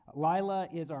Lila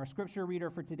is our scripture reader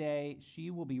for today. She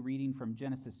will be reading from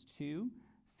Genesis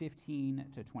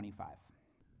 2:15 to 25.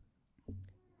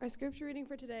 Our scripture reading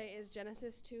for today is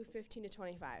Genesis 2:15 to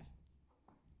 25.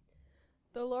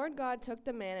 The Lord God took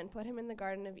the man and put him in the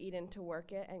Garden of Eden to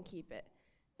work it and keep it.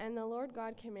 And the Lord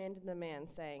God commanded the man,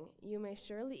 saying, You may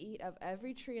surely eat of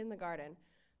every tree in the garden,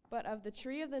 but of the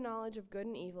tree of the knowledge of good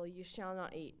and evil you shall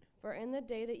not eat, for in the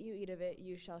day that you eat of it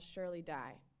you shall surely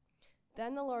die.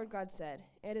 Then the Lord God said,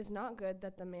 It is not good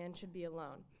that the man should be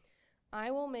alone. I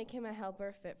will make him a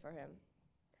helper fit for him.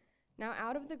 Now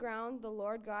out of the ground the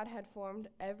Lord God had formed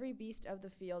every beast of the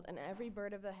field and every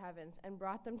bird of the heavens, and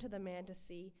brought them to the man to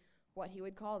see what he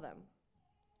would call them.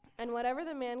 And whatever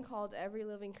the man called every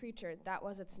living creature, that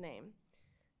was its name.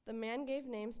 The man gave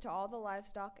names to all the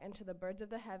livestock and to the birds of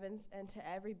the heavens and to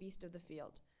every beast of the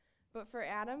field. But for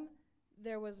Adam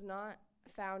there was not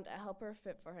found a helper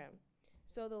fit for him.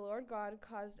 So the Lord God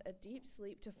caused a deep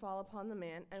sleep to fall upon the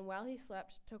man, and while he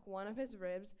slept, took one of his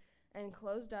ribs and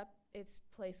closed up its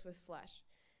place with flesh.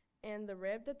 And the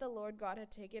rib that the Lord God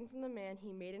had taken from the man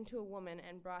he made into a woman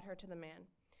and brought her to the man.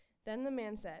 Then the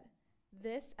man said,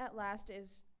 This at last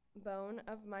is bone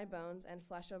of my bones and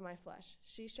flesh of my flesh.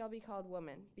 She shall be called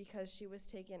woman, because she was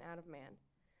taken out of man.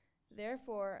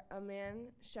 Therefore a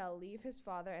man shall leave his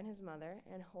father and his mother,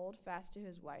 and hold fast to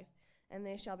his wife, and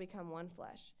they shall become one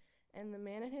flesh. And the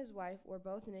man and his wife were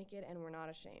both naked and were not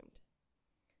ashamed.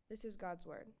 This is God's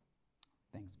word.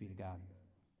 Thanks be to God.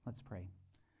 Let's pray.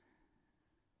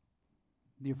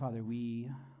 Dear Father,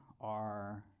 we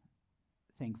are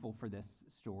thankful for this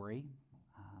story.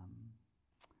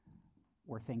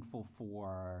 We're thankful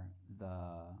for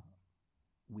the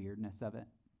weirdness of it,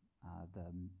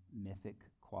 the mythic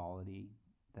quality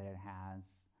that it has.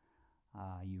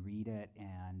 You read it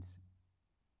and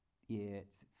it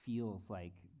feels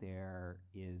like there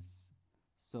is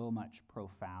so much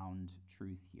profound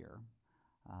truth here.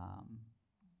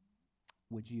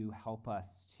 Would you help us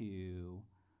to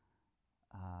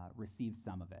receive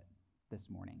some of it this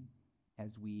morning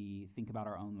as we think about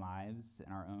our own lives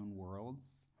and our own worlds,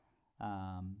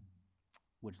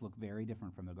 which look very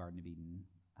different from the Garden of Eden?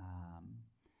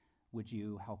 Would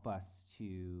you help us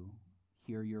to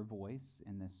hear your voice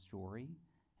in this story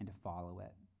and to follow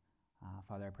it?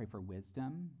 Father, I pray for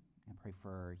wisdom. I pray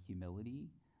for humility.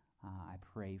 I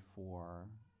pray for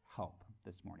help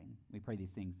this morning. We pray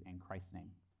these things in Christ's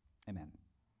name. Amen.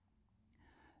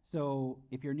 So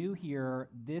if you're new here,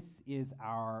 this is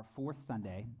our fourth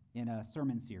Sunday in a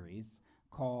sermon series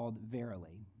called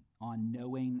Verily, on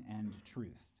knowing and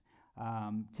truth.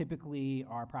 Typically,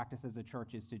 our practice as a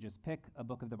church is to just pick a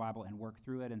book of the Bible and work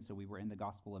through it, and so we were in the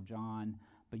Gospel of John,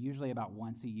 but usually about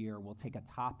once a year, we'll take a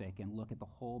topic and look at the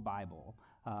whole Bible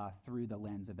through the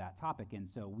lens of that topic, and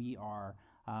so we are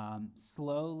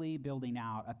slowly building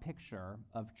out a picture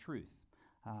of truth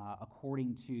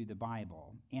according to the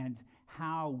Bible, and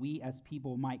how we as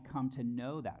people might come to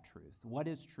know that truth. What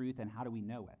is truth and how do we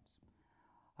know it?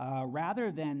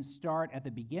 Rather than start at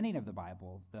the beginning of the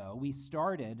Bible, though, we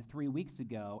started 3 weeks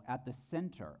ago at the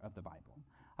center of the Bible.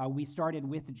 We started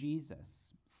with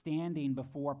Jesus, standing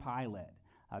before Pilate,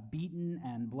 beaten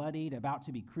and bloodied, about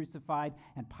to be crucified,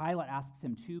 and Pilate asks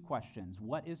him two questions.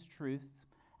 What is truth,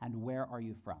 and where are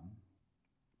you from?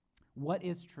 What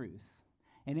is truth?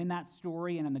 And in that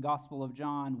story and in the Gospel of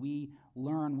John, we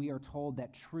are told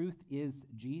that truth is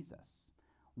Jesus.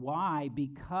 Why?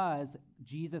 Because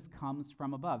Jesus comes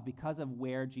from above, because of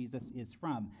where Jesus is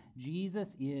from.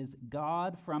 Jesus is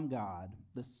God from God,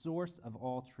 the source of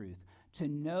all truth. To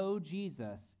know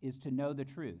Jesus is to know the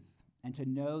truth, and to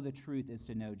know the truth is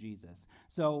to know Jesus.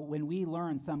 So when we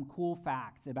learn some cool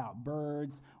facts about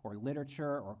birds or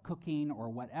literature or cooking or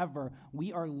whatever,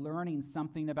 we are learning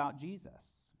something about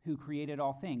Jesus, who created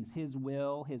all things, his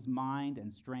will, his mind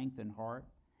and strength and heart.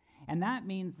 And that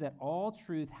means that all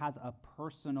truth has a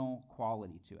personal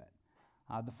quality to it.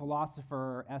 The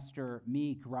philosopher Esther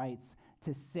Meek writes,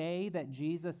 to say that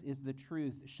Jesus is the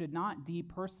truth should not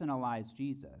depersonalize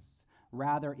Jesus.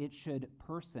 Rather, it should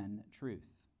person truth.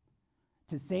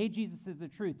 To say Jesus is the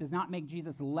truth does not make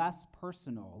Jesus less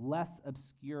personal, less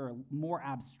obscure, more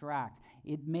abstract.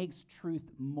 It makes truth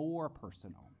more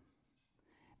personal.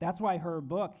 That's why her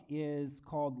book is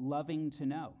called Loving to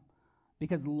Know,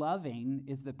 because loving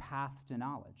is the path to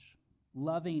knowledge.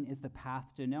 Loving is the path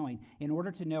to knowing. In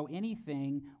order to know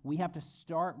anything, we have to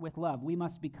start with love. We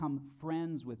must become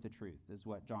friends with the truth, is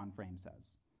what John Frame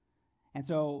says. And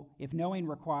so if knowing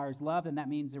requires love, then that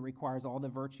means it requires all the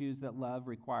virtues that love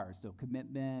requires. So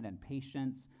commitment and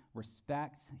patience,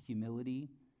 respect, humility.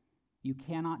 You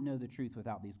cannot know the truth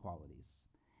without these qualities.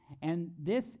 And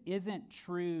this isn't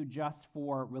true just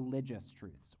for religious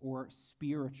truths or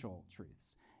spiritual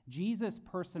truths. Jesus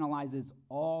personalizes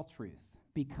all truth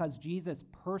because Jesus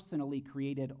personally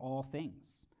created all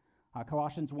things.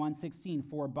 Colossians 1:16,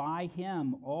 for by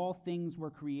him all things were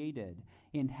created,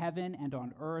 in heaven and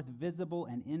on earth, visible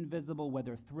and invisible,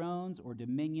 whether thrones or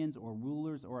dominions or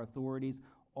rulers or authorities,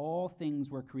 all things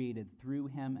were created through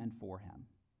him and for him.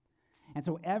 And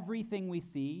so everything we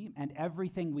see and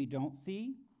everything we don't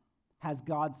see has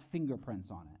God's fingerprints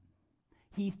on it.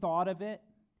 He thought of it,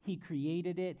 he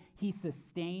created it, he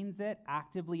sustains it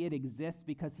actively. It exists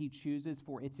because he chooses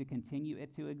for it to continue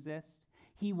it to exist.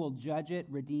 He will judge it,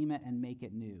 redeem it, and make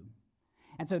it new.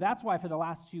 And so that's why for the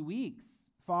last 2 weeks,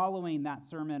 following that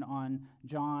sermon on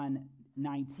John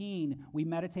 19, we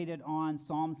meditated on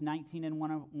Psalms 19 and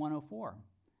 104.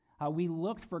 We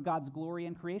looked for God's glory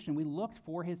in creation. We looked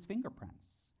for his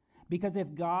fingerprints. Because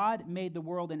if God made the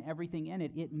world and everything in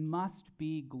it, it must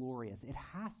be glorious. It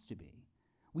has to be.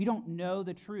 We don't know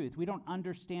the truth. We don't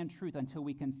understand truth until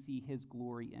we can see his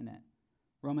glory in it.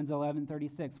 Romans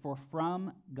 11:36, for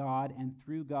from God and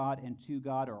through God and to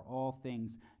God are all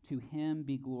things. To him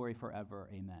be glory forever.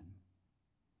 Amen.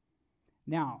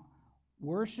 Now,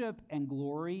 worship and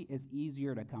glory is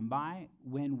easier to come by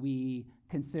when we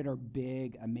consider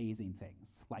big, amazing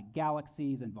things like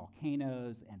galaxies and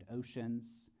volcanoes and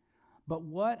oceans. But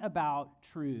what about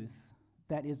truth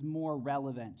that is more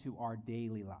relevant to our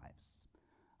daily lives?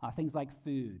 Things like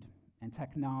food and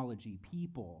technology,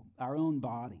 people, our own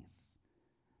bodies.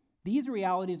 These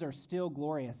realities are still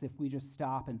glorious if we just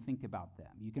stop and think about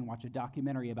them. You can watch a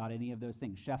documentary about any of those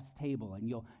things, Chef's Table, and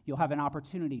you'll have an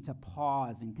opportunity to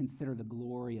pause and consider the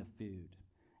glory of food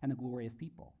and the glory of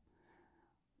people.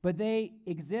 But they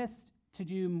exist to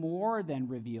do more than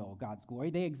reveal God's glory.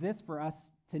 They exist for us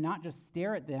to not just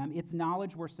stare at them. It's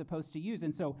knowledge we're supposed to use.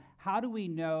 And so how do we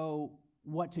know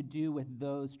what to do with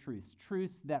those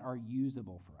truths that are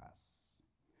usable for us?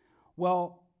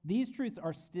 Well, these truths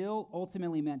are still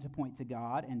ultimately meant to point to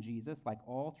God and Jesus, like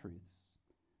all truths,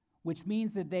 which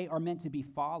means that they are meant to be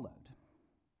followed.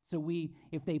 So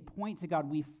if they point to God,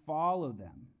 we follow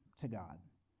them to God.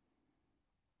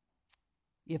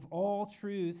 If all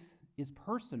truth is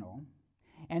personal,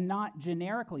 and not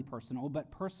generically personal,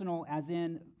 but personal as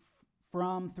in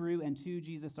from, through, and to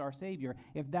Jesus our Savior,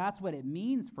 if that's what it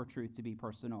means for truth to be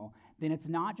personal, then it's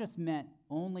not just meant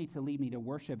only to lead me to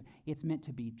worship, it's meant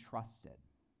to be trusted.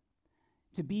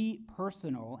 To be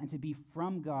personal and to be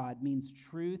from God means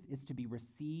truth is to be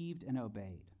received and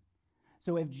obeyed.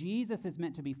 So if Jesus is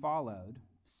meant to be followed,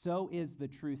 so is the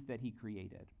truth that he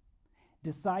created.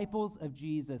 Disciples of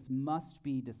Jesus must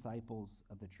be disciples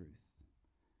of the truth.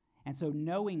 And so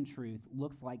knowing truth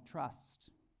looks like trust.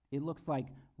 It looks like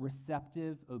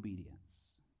receptive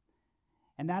obedience.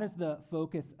 And that is the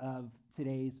focus of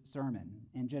today's sermon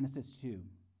in Genesis 2.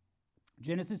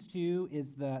 Genesis 2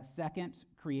 is the second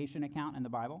creation account in the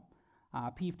Bible.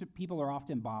 People are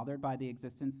often bothered by the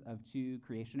existence of two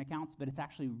creation accounts, but it's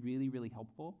actually really, really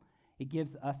helpful. It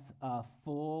gives us a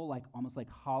full, almost like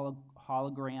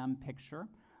hologram picture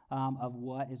of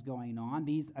what is going on.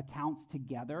 These accounts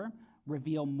together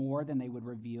reveal more than they would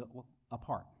reveal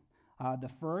apart. The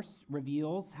first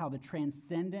reveals how the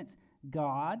transcendent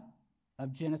God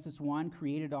of Genesis 1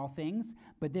 created all things,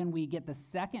 but then we get the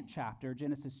second chapter,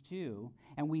 Genesis 2,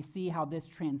 and we see how this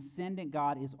transcendent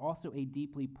God is also a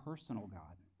deeply personal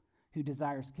God who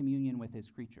desires communion with his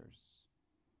creatures.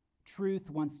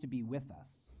 Truth wants to be with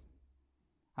us.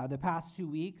 The past 2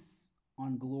 weeks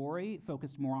on glory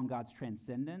focused more on God's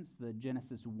transcendence, the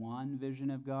Genesis 1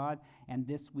 vision of God, and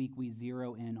this week we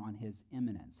zero in on his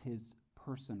immanence, his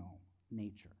personal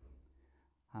nature.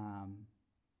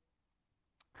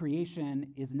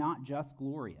 Creation is not just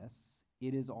glorious,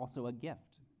 it is also a gift.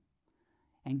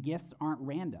 And gifts aren't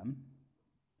random.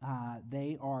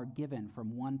 They are given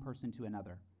from one person to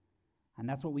another. And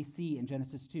that's what we see in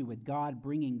Genesis 2 with God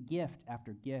bringing gift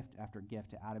after gift after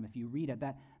gift to Adam. If you read it,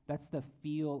 that's the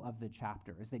feel of the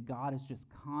chapter, is that God is just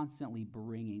constantly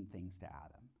bringing things to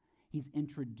Adam. He's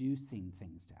introducing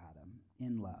things to Adam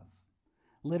in love.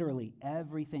 Literally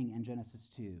everything in Genesis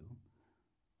 2,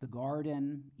 the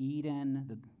garden,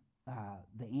 Eden,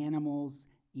 the animals,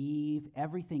 Eve,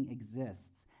 everything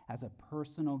exists as a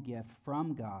personal gift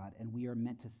from God, and we are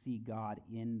meant to see God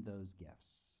in those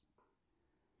gifts.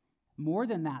 More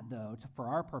than that, though, for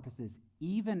our purposes,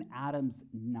 even Adam's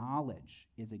knowledge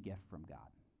is a gift from God.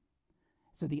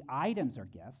 So the items are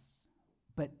gifts,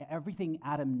 but everything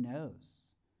Adam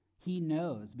knows, he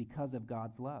knows because of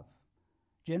God's love.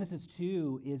 Genesis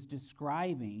 2 is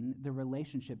describing the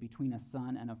relationship between a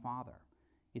son and a father.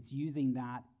 It's using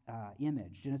that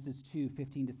image. Genesis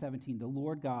 2:15-17. The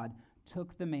Lord God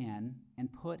took the man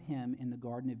and put him in the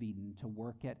Garden of Eden to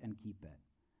work it and keep it.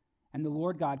 And the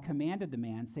Lord God commanded the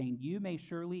man, saying, You may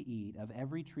surely eat of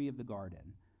every tree of the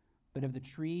garden, but of the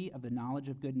tree of the knowledge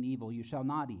of good and evil you shall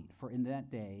not eat, for in the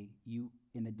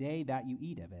day that you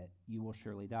eat of it, you will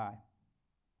surely die.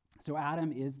 So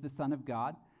Adam is the son of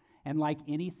God, and like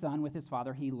any son with his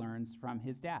father, he learns from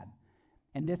his dad.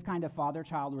 And this kind of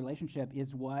father-child relationship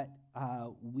is what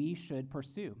we should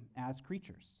pursue as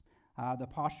creatures. The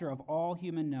posture of all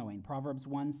human knowing, Proverbs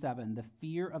 1:7, the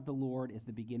fear of the Lord is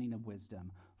the beginning of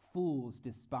wisdom. Fools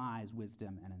despise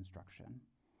wisdom and instruction.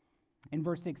 In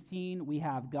verse 16, we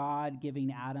have God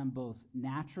giving Adam both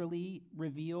naturally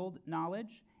revealed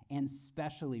knowledge and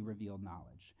specially revealed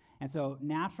knowledge. And so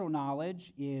natural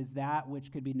knowledge is that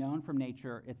which could be known from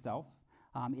nature itself.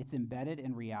 It's embedded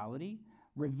in reality.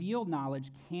 Revealed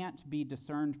knowledge can't be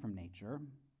discerned from nature.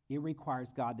 It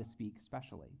requires God to speak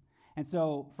specially. And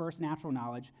so, first, natural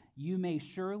knowledge, you may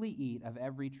surely eat of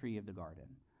every tree of the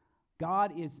garden.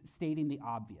 God is stating the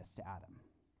obvious to Adam.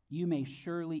 You may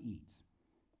surely eat.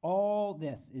 All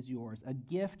this is yours, a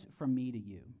gift from me to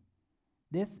you.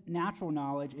 This natural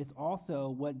knowledge is also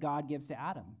what God gives to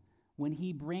Adam when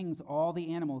he brings all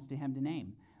the animals to him to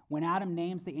name. When Adam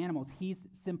names the animals, he's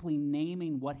simply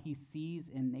naming what he sees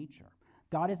in nature.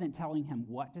 God isn't telling him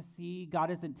what to see. God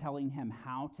isn't telling him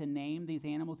how to name these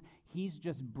animals. He's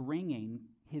just bringing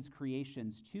his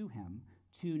creations to him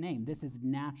to name. This is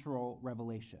natural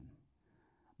revelation.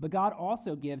 But God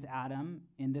also gives Adam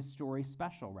in this story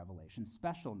special revelation,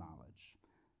 special knowledge.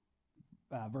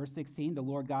 Verse 16, the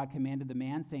Lord God commanded the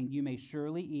man, saying, You may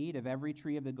surely eat of every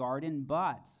tree of the garden,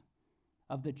 but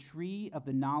of the tree of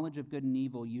the knowledge of good and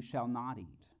evil you shall not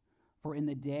eat. For in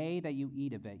the day that you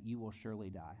eat of it, you will surely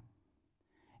die.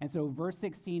 And so verse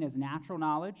 16 is natural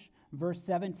knowledge. Verse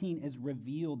 17 is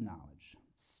revealed knowledge,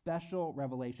 special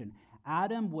revelation.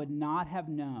 Adam would not have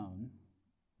known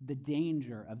the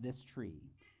danger of this tree,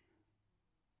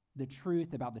 the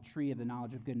truth about the tree of the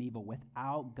knowledge of good and evil,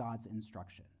 without God's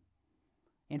instruction.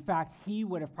 In fact, he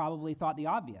would have probably thought the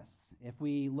obvious. If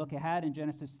we look ahead in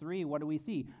Genesis 3, what do we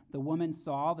see? The woman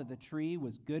saw that the tree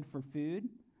was good for food,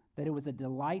 that it was a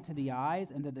delight to the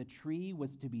eyes, and that the tree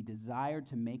was to be desired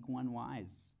to make one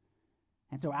wise.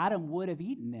 And so Adam would have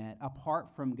eaten it apart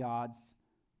from God's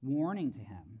warning to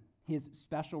him, his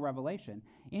special revelation.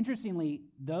 Interestingly,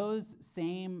 those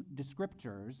same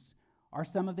descriptors are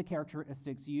some of the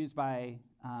characteristics used by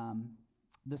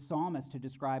the psalmist to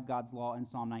describe God's law in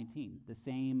Psalm 19, the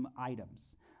same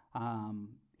items.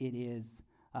 It is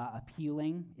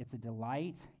appealing, it's a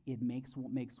delight, it makes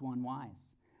one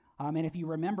wise. And if you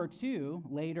remember, too,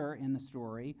 later in the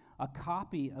story, a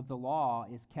copy of the law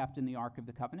is kept in the Ark of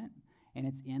the Covenant, and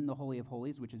it's in the Holy of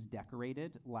Holies, which is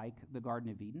decorated like the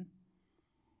Garden of Eden.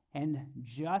 And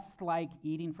just like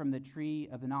eating from the tree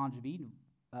of the knowledge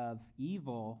of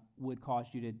evil would cause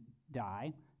you to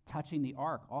die, touching the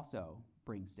ark also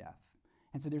brings death.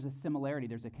 And so there's a similarity,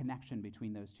 there's a connection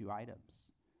between those two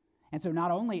items. And so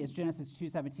not only is Genesis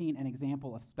 2:17 an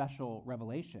example of special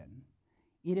revelation,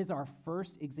 it is our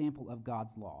first example of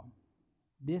God's law.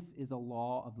 This is a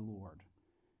law of the Lord.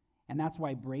 And that's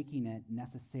why breaking it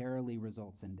necessarily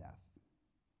results in death.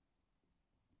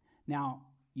 Now,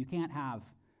 you can't have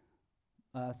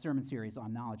a sermon series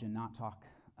on knowledge and not talk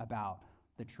about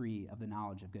the tree of the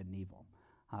knowledge of good and evil,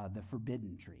 the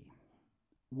forbidden tree.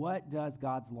 What does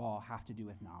God's law have to do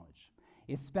with knowledge?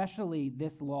 Especially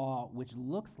this law, which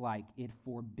looks like it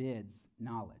forbids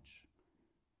knowledge.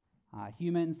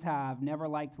 Humans have never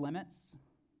liked limits,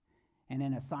 and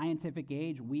in a scientific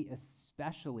age, we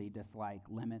especially dislike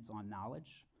limits on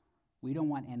knowledge. We don't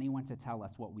want anyone to tell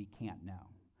us what we can't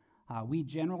know. We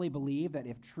generally believe that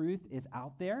if truth is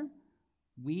out there,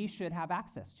 we should have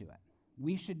access to it.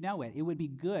 We should know it. It would be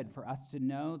good for us to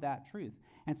know that truth.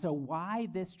 And so why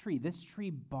this tree? This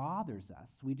tree bothers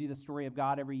us. We do the story of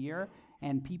God every year,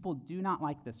 and people do not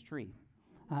like this tree.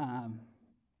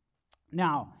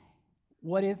 Now,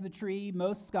 what is the tree?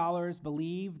 Most scholars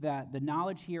believe that the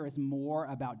knowledge here is more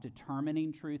about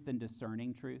determining truth than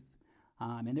discerning truth.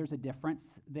 And there's a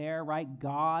difference there, right?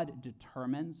 God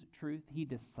determines truth. He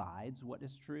decides what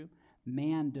is true.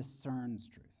 Man discerns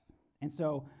truth. And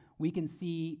so we can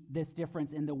see this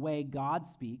difference in the way God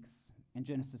speaks in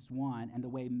Genesis 1 and the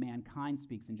way mankind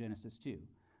speaks in Genesis 2.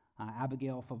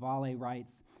 Abigail Favale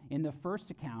writes, in the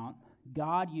first account,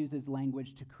 God uses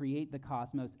language to create the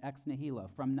cosmos ex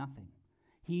nihilo, from nothing.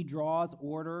 He draws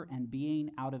order and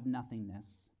being out of nothingness.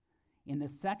 In the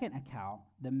second account,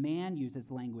 the man uses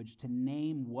language to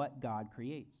name what God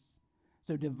creates.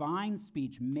 So divine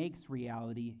speech makes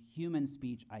reality, human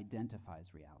speech identifies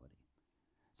reality.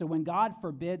 So when God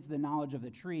forbids the knowledge of the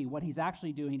tree, what he's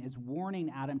actually doing is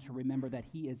warning Adam to remember that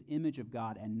he is image of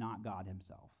God and not God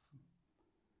himself.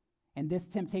 And this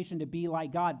temptation to be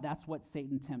like God, that's what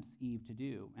Satan tempts Eve to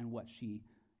do and what she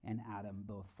and Adam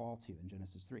both fall to in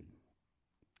Genesis 3.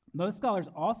 Most scholars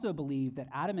also believe that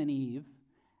Adam and Eve,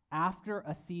 after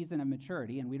a season of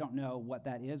maturity, and we don't know what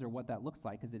that is or what that looks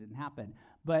like because it didn't happen,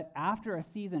 but after a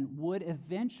season would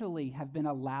eventually have been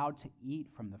allowed to eat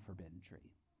from the forbidden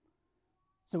tree.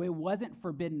 So it wasn't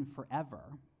forbidden forever,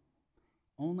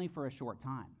 only for a short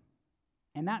time.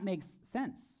 And that makes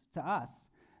sense to us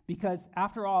because,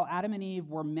 after all, Adam and Eve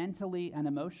were mentally and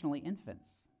emotionally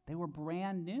infants. They were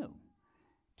brand new.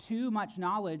 Too much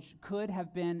knowledge could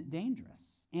have been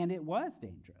dangerous, and it was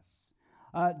dangerous.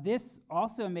 This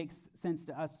also makes sense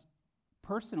to us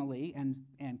personally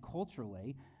and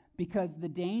culturally because the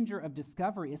danger of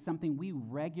discovery is something we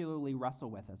regularly wrestle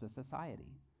with as a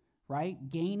society. Right?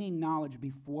 Gaining knowledge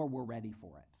before we're ready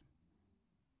for it.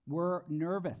 We're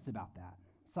nervous about that.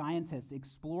 Scientists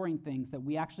exploring things that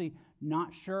we actually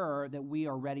not sure that we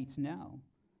are ready to know.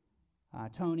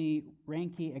 Tony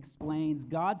Reinke explains,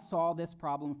 God saw this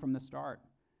problem from the start.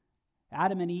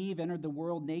 Adam and Eve entered the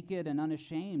world naked and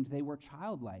unashamed. They were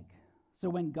childlike. So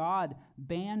when God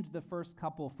banned the first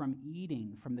couple from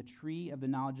eating from the tree of the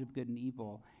knowledge of good and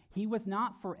evil, he was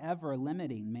not forever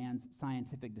limiting man's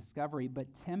scientific discovery,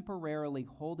 but temporarily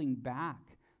holding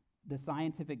back the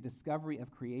scientific discovery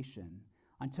of creation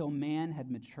until man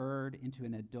had matured into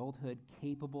an adulthood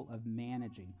capable of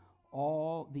managing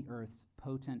all the earth's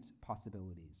potent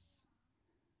possibilities.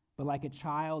 But like a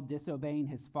child disobeying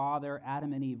his father,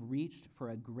 Adam and Eve reached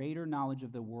for a greater knowledge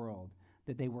of the world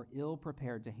that they were ill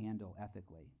prepared to handle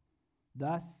ethically.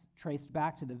 Thus, traced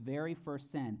back to the very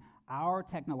first sin, our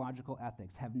technological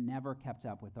ethics have never kept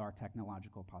up with our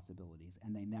technological possibilities,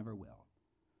 and they never will.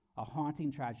 A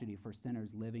haunting tragedy for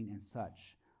sinners living in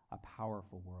such a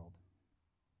powerful world.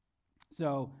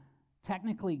 So,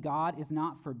 technically, God is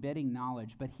not forbidding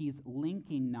knowledge, but he's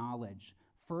linking knowledge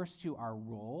first to our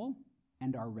role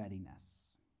and our readiness.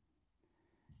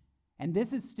 And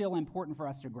this is still important for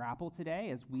us to grapple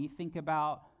today as we think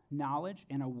about knowledge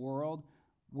in a world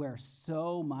where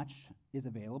so much is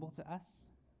available to us.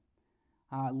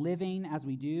 Living as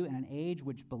we do in an age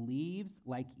which believes,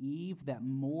 like Eve, that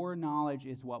more knowledge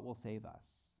is what will save us.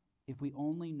 If we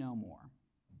only know more,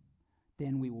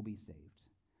 then we will be saved.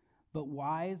 But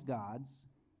wise gods,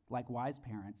 like wise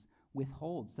parents,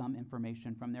 withhold some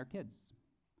information from their kids.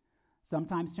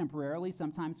 Sometimes temporarily,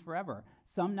 sometimes forever.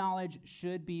 Some knowledge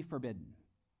should be forbidden.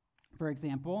 For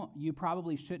example, you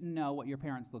probably shouldn't know what your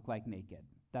parents look like naked.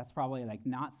 That's probably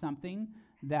not something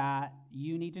that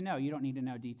you need to know. You don't need to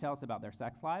know details about their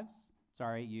sex lives.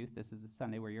 Sorry, youth, this is a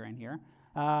Sunday where you're in here.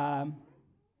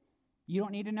 You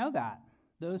don't need to know that.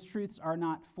 Those truths are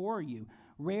not for you.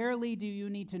 Rarely do you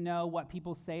need to know what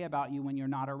people say about you when you're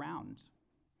not around.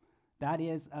 That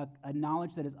is a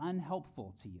knowledge that is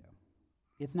unhelpful to you.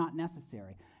 It's not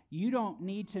necessary. You don't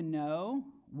need to know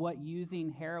what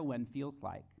using heroin feels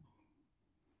like.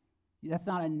 That's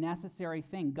not a necessary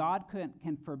thing. God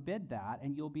can forbid that,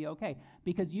 and you'll be okay,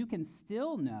 because you can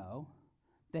still know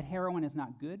that heroin is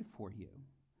not good for you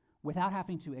without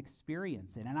having to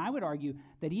experience it. And I would argue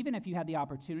that even if you had the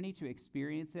opportunity to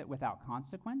experience it without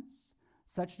consequence,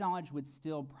 such knowledge would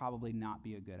still probably not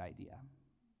be a good idea.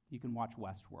 You can watch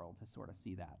Westworld to sort of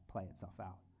see that play itself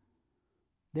out.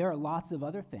 There are lots of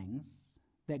other things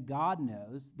that God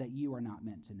knows that you are not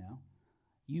meant to know.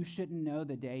 You shouldn't know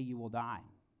the day you will die.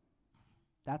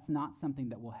 That's not something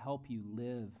that will help you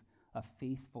live a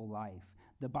faithful life.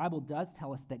 The Bible does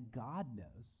tell us that God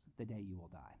knows the day you will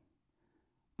die.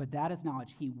 But that is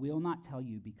knowledge he will not tell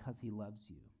you because he loves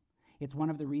you. It's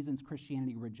one of the reasons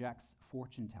Christianity rejects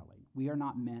fortune-telling. We are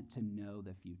not meant to know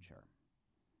the future.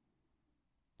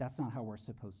 That's not how we're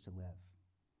supposed to live.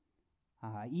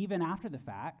 Even after the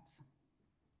fact,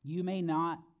 you may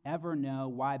not ever know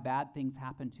why bad things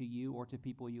happen to you or to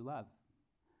people you love.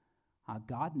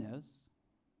 God knows.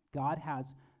 God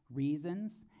has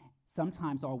reasons.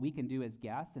 Sometimes all we can do is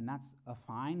guess, and that's a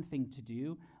fine thing to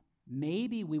do.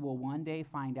 Maybe we will one day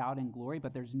find out in glory,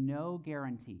 but there's no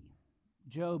guarantee.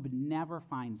 Job never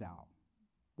finds out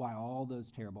why all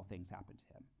those terrible things happened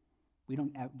to him. We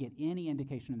don't get any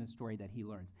indication in the story that he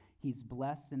learns. He's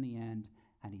blessed in the end,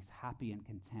 and he's happy and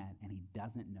content, and he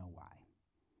doesn't know why.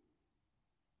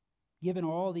 Given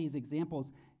all these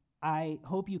examples, I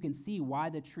hope you can see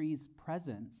why the tree's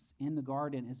presence in the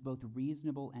garden is both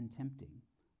reasonable and tempting.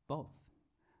 Both.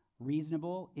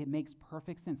 Reasonable, it makes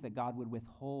perfect sense that God would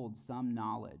withhold some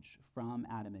knowledge from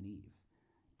Adam and Eve.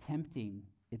 tempting,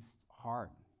 it's hard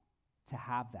to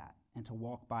have that and to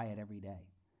walk by it every day.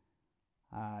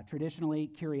 Traditionally,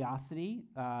 curiosity,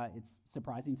 it's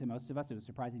surprising to most of us, it was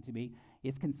surprising to me,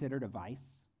 is considered a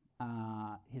vice.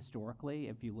 Historically,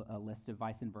 if you a list of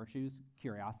vice and virtues,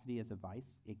 curiosity is a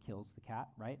vice. It kills the cat,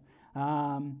 right?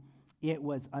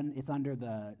 It's under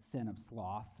the sin of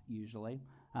sloth, usually.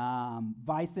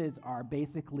 Vices are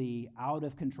basically out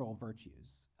of control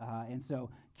virtues. And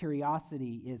so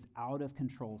curiosity is out of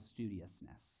control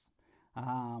studiousness.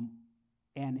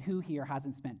 And who here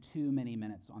hasn't spent too many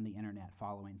minutes on the internet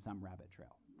following some rabbit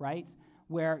trail, right?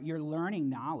 Where you're learning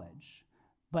knowledge,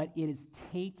 but it is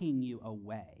taking you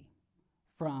away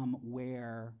from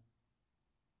where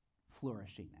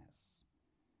flourishing is,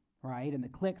 right? And the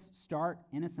clicks start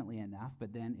innocently enough,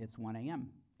 but then it's 1 a.m.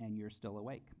 and you're still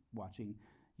awake watching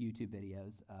YouTube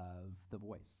videos of The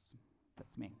Voice.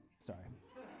 That's me. Sorry.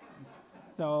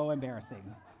 So embarrassing.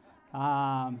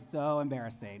 So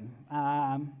embarrassing.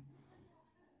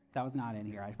 That was not in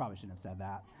here. I probably shouldn't have said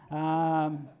that.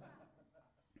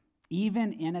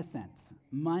 Even innocent,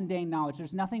 mundane knowledge,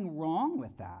 there's nothing wrong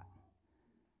with that.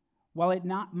 While it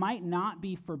might not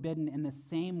be forbidden in the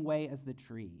same way as the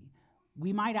tree,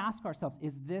 we might ask ourselves,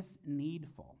 is this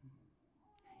needful?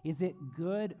 Is it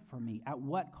good for me? At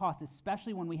what cost?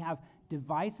 Especially when we have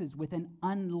devices with an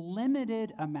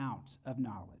unlimited amount of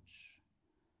knowledge.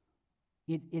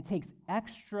 It takes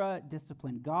extra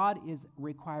discipline. God is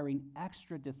requiring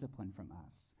extra discipline from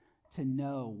us to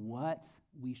know what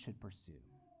we should pursue.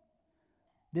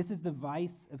 This is the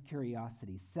vice of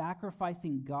curiosity,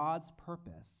 sacrificing God's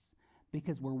purpose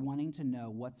because we're wanting to know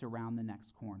what's around the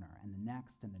next corner and the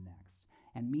next and the next.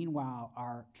 And meanwhile,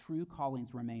 our true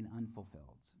callings remain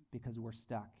unfulfilled because we're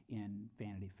stuck in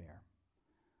Vanity Fair.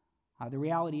 The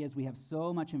reality is we have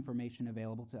so much information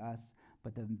available to us,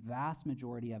 but the vast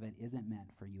majority of it isn't meant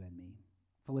for you and me.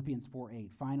 Philippians 4:8,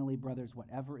 finally, brothers,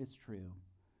 whatever is true,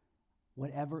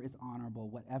 whatever is honorable,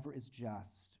 whatever is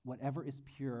just, whatever is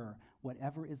pure,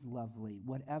 whatever is lovely,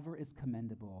 whatever is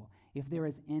commendable, if there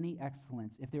is any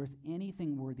excellence, if there is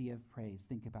anything worthy of praise,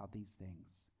 think about these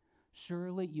things.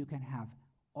 Surely you can have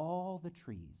all the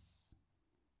trees.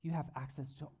 You have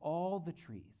access to all the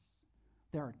trees.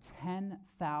 There are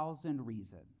 10,000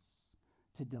 reasons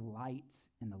to delight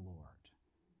in the Lord.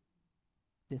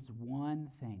 This one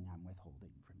thing I'm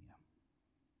withholding from you.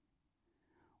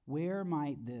 Where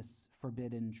might this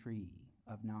forbidden tree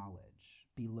of knowledge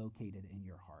be located in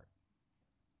your heart?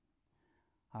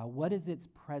 What does its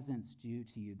presence do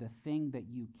to you, the thing that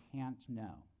you can't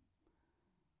know?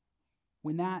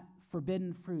 When that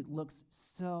forbidden fruit looks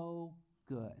so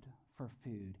good for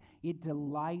food, it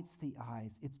delights the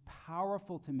eyes, it's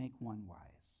powerful to make one wise.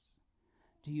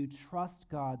 Do you trust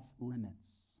God's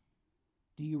limits?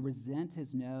 Do you resent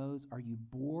his no's? Are you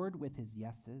bored with his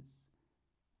yeses?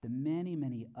 The many,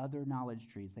 many other knowledge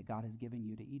trees that God has given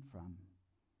you to eat from.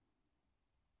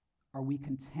 Are we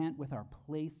content with our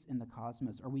place in the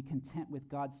cosmos? Are we content with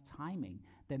God's timing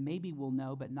that maybe we'll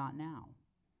know but not now?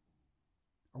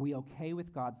 Are we okay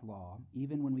with God's law,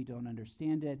 even when we don't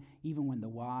understand it, even when the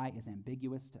why is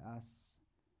ambiguous to us?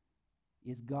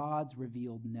 Is God's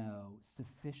revealed no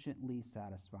sufficiently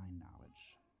satisfying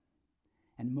knowledge?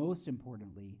 And most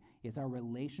importantly, is our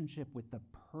relationship with the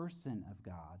person of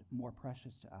God more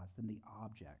precious to us than the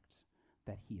object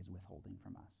that he is withholding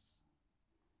from us?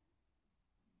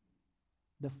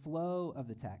 The flow of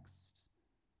the text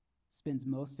spends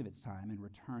most of its time and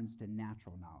returns to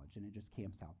natural knowledge, and it just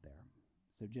camps out there.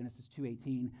 So Genesis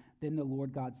 2:18, then the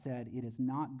Lord God said, it is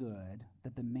not good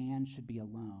that the man should be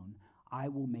alone. I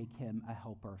will make him a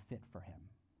helper fit for him.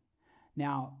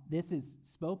 Now, this is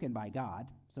spoken by God,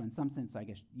 so in some sense, I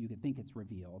guess you could think it's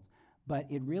revealed, but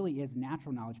it really is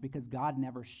natural knowledge because God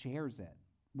never shares it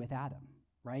with Adam,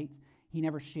 right? He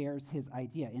never shares his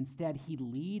idea. Instead, he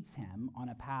leads him on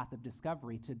a path of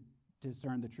discovery to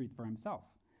discern the truth for himself.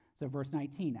 So verse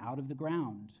 19, out of the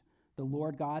ground, the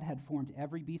Lord God had formed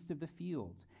every beast of the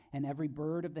field and every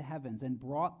bird of the heavens and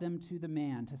brought them to the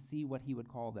man to see what he would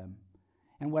call them.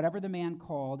 And whatever the man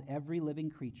called every living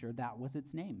creature, that was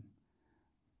its name.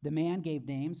 The man gave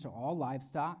names to all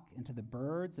livestock and to the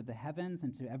birds of the heavens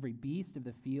and to every beast of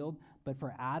the field, but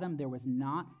for Adam there was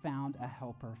not found a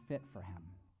helper fit for him.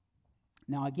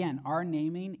 Now again, our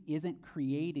naming isn't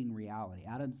creating reality.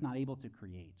 Adam's not able to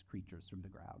create creatures from the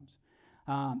ground.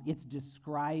 It's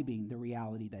describing the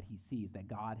reality that he sees, that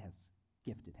God has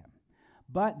gifted him.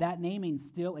 But that naming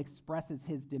still expresses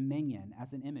his dominion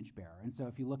as an image bearer. And so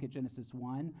if you look at Genesis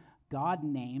 1, God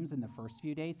names in the first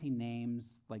few days, he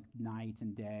names like night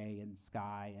and day and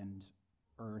sky and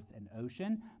earth, and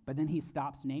ocean, but then he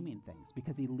stops naming things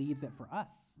because he leaves it for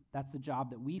us. That's the job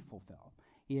that we fulfill,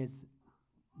 is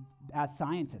as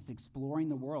scientists exploring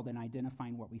the world and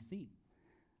identifying what we see.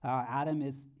 Adam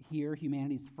is here,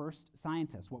 humanity's first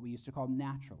scientist, what we used to call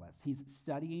naturalist. He's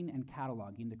studying and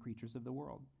cataloging the creatures of the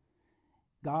world.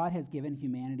 God has given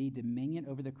humanity dominion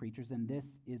over the creatures, and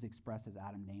this is expressed as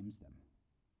Adam names them.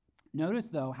 Notice,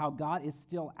 though, how God is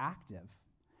still active,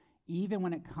 even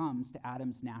when it comes to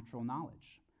Adam's natural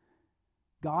knowledge.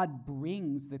 God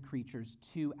brings the creatures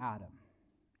to Adam,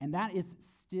 and that is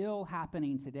still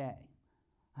happening today.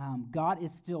 God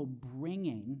is still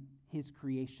bringing his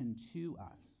creation to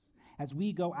us. As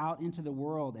we go out into the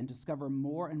world and discover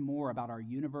more and more about our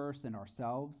universe and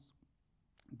ourselves,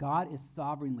 God is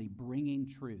sovereignly bringing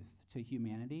truth to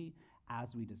humanity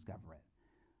as we discover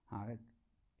it.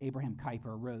 Abraham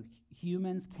Kuyper wrote,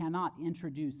 "Humans cannot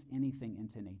introduce anything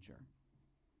into nature.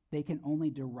 They can only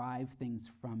derive things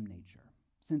from nature,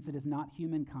 since it is not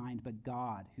humankind but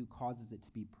God who causes it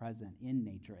to be present in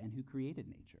nature and who created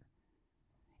nature."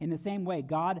 In the same way,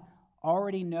 God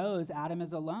already knows Adam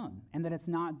is alone and that it's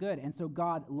not good, and so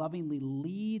God lovingly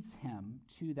leads him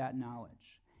to that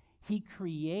knowledge. He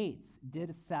creates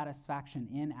dissatisfaction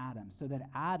in Adam so that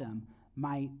Adam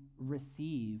might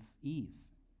receive Eve.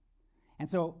 And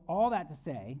so all that to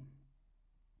say,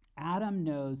 Adam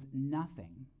knows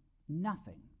nothing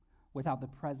without the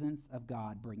presence of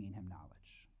God bringing him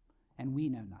knowledge. And we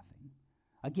know nothing.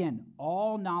 Again,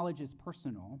 all knowledge is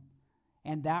personal,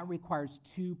 and that requires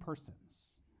two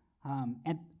persons.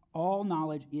 And all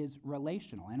knowledge is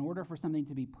relational. In order for something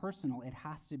to be personal, it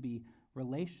has to be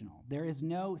relational. There is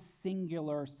no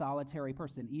singular, solitary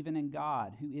person, even in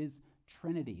God, who is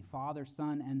Trinity, Father,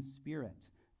 Son, and Spirit,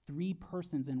 three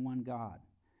persons in one God.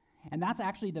 And that's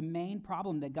actually the main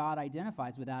problem that God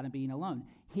identifies with Adam being alone.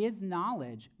 His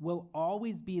knowledge will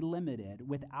always be limited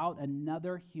without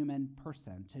another human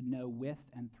person to know with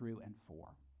and through and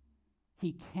for.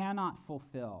 He cannot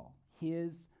fulfill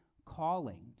his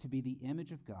calling to be the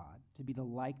image of God, to be the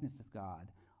likeness of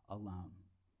God alone.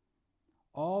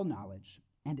 All knowledge,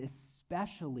 and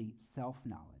especially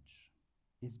self-knowledge,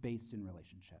 is based in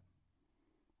relationship.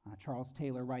 Charles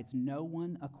Taylor writes, "No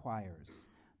one acquires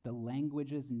the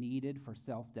languages needed for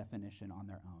self-definition on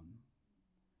their own."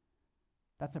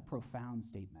 That's a profound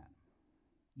statement.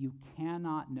 You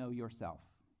cannot know yourself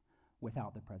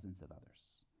without the presence of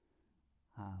others.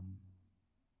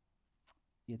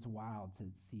 It's wild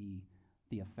to see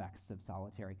the effects of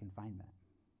solitary confinement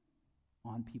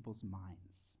on people's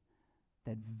minds,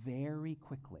 that very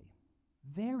quickly,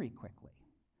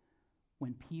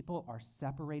 when people are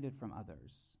separated from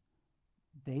others,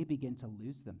 they begin to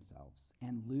lose themselves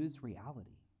and lose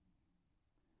reality.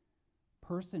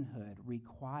 Personhood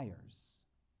requires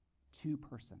two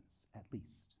persons at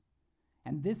least.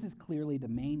 And this is clearly the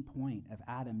main point of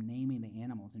Adam naming the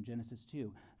animals in Genesis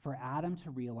 2, for Adam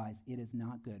to realize it is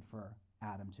not good for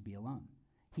Adam to be alone.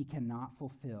 He cannot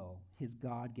fulfill his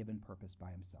God-given purpose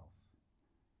by himself.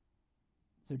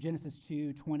 So Genesis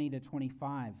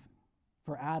 2:20-25,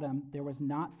 for Adam there was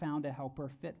not found a helper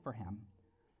fit for him.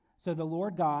 So the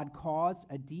Lord God caused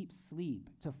a deep sleep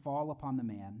to fall upon the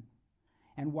man,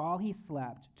 and while he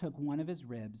slept, took one of his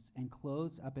ribs and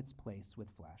closed up its place with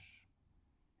flesh.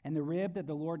 And the rib that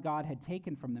the Lord God had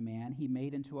taken from the man, he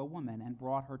made into a woman and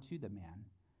brought her to the man.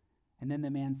 And then the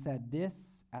man said,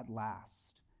 "This at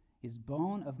last is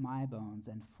bone of my bones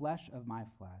and flesh of my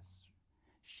flesh.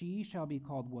 She shall be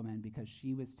called woman because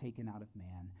she was taken out of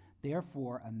man.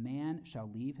 Therefore a man shall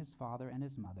leave his father and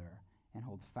his mother and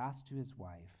hold fast to his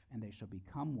wife, and they shall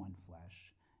become one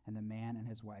flesh. And the man and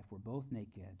his wife were both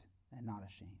naked and not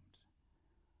ashamed."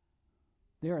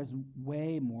 There is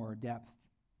way more depth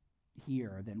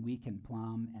here than we can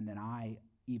plumb and than I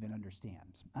even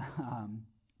understand.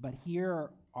 But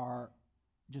here are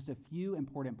just a few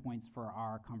important points for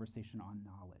our conversation on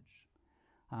knowledge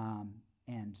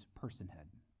and personhood.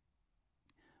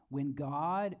 When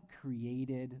God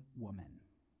created woman,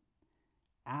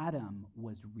 Adam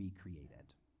was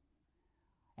recreated.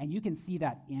 And you can see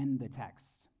that in the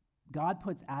text. God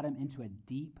puts Adam into a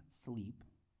deep sleep.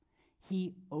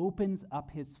 He opens up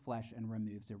his flesh and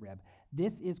removes a rib.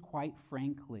 This is quite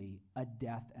frankly a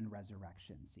death and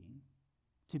resurrection scene.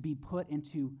 To be put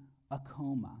into a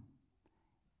coma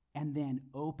and then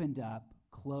opened up,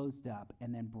 closed up,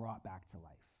 and then brought back to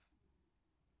life.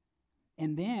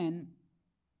 And then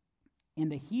in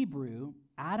the Hebrew,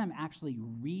 Adam actually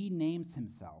renames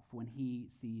himself when he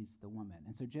sees the woman.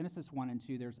 And so Genesis 1 and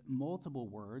 2, there's multiple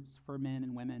words for men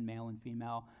and women, male and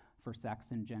female, for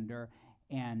sex and gender.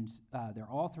 And they're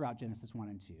all throughout Genesis 1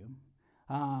 and 2.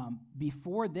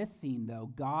 Before this scene,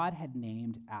 though, God had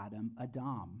named Adam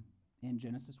Adam in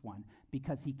Genesis 1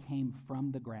 because he came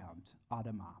from the ground,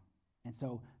 Adamah. And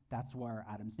so that's where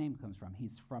Adam's name comes from.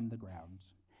 He's from the ground.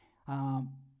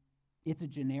 It's a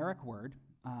generic word.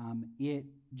 It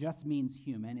just means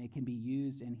human. It can be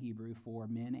used in Hebrew for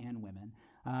men and women,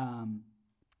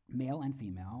 male and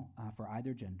female, for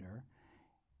either gender.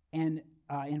 And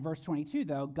in verse 22,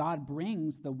 though, God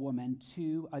brings the woman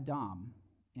to Adam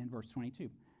in verse 22.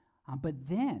 But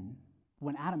then,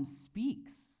 when Adam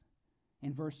speaks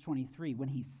in verse 23, when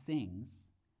he sings,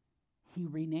 he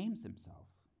renames himself.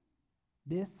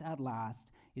 This at last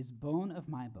is bone of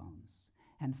my bones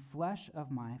and flesh of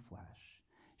my flesh.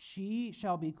 She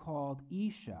shall be called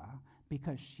Isha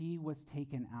because she was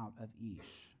taken out of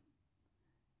Ish.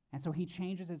 And so he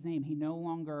changes his name. He no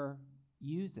longer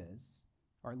uses,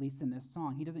 or at least in this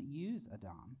song, he doesn't use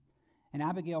Adam. And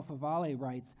Abigail Favale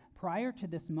writes, prior to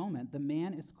this moment, the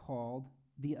man is called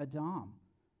the Adam.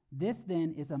 This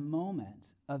then is a moment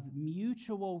of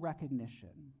mutual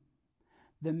recognition.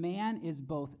 The man is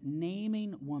both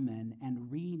naming woman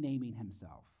and renaming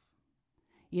himself.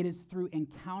 It is through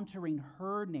encountering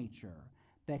her nature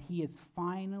that he is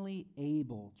finally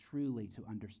able truly to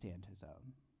understand his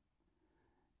own.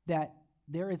 That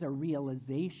there is a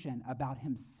realization about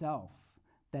himself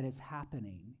that is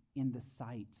happening in the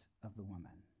sight of the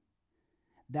woman.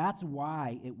 That's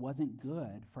why it wasn't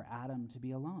good for Adam to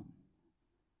be alone.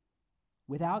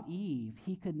 Without Eve,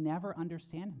 he could never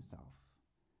understand himself.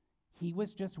 He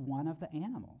was just one of the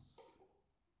animals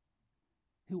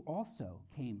who also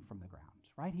came from the ground,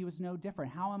 right? He was no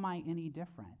different. How am I any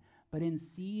different? But in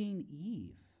seeing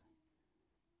Eve,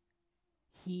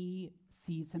 he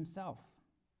sees himself.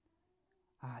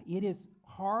 It is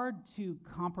hard to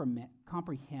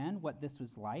comprehend what this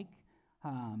was like,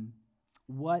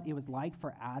 what it was like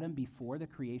for Adam before the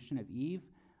creation of Eve,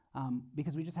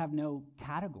 because we just have no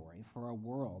category for a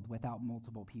world without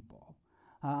multiple people.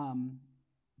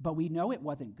 But we know it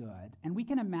wasn't good, and we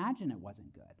can imagine it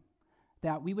wasn't good,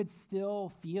 that we would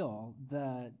still feel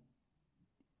the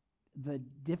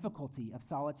difficulty of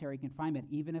solitary confinement,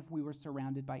 even if we were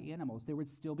surrounded by animals. There would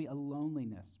still be a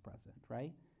loneliness present,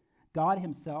 right? God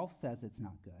himself says it's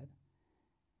not good.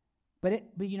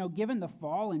 But given the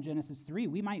fall in Genesis 3,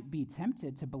 we might be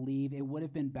tempted to believe it would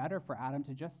have been better for Adam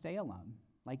to just stay alone.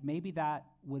 Like maybe that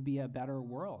would be a better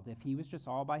world if he was just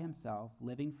all by himself,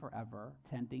 living forever,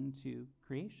 tending to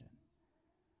creation.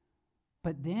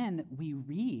 But then we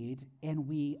read and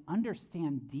we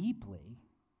understand deeply,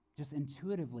 just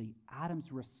intuitively, Adam's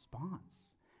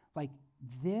response. Like,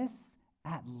 this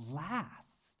at last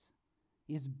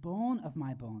is bone of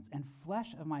my bones and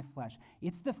flesh of my flesh.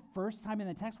 It's the first time in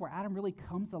the text where Adam really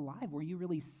comes alive, where you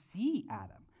really see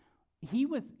Adam.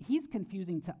 He's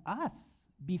confusing to us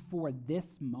before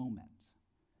this moment,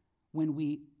 when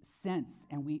we sense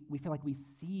and we feel like we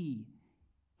see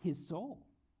his soul.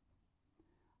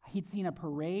 He'd seen a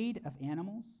parade of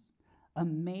animals,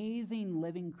 amazing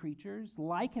living creatures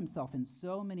like himself in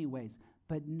so many ways,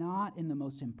 but not in the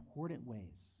most important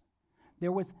ways.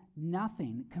 There was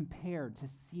nothing compared to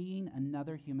seeing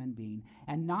another human being,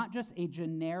 and not just a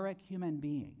generic human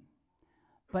being,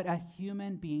 but a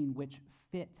human being which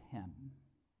fit him.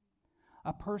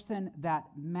 A person that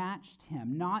matched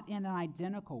him, not in an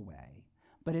identical way,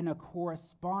 but in a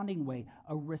corresponding way,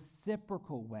 a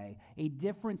reciprocal way, a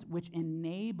difference which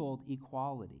enabled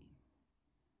equality.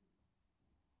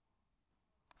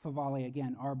 Favale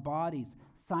again, our bodies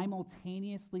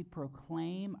simultaneously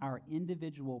proclaim our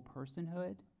individual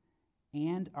personhood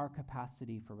and our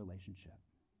capacity for relationship.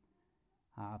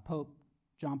 Pope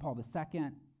John Paul II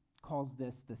calls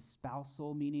this the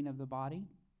spousal meaning of the body.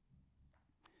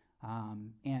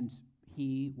 And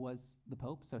he was the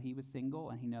Pope, so he was single,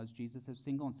 and he knows Jesus is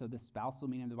single, and so the spousal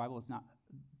meaning of the Bible is not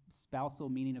spousal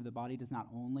meaning of the body does not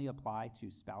only apply to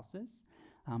spouses,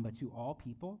 but to all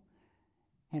people.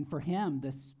 And for him,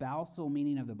 the spousal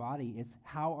meaning of the body is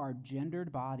how our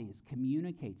gendered bodies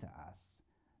communicate to us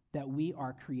that we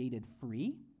are created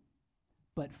free,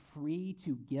 but free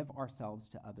to give ourselves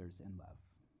to others in love.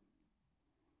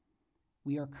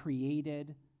 We are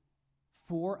created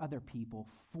for other people,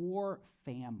 for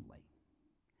family.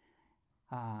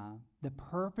 The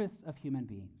purpose of human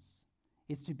beings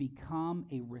is to become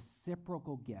a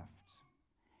reciprocal gift.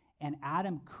 And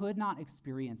Adam could not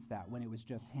experience that when it was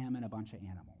just him and a bunch of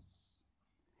animals.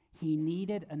 He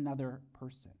needed another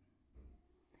person.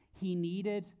 He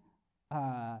needed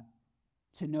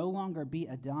to no longer be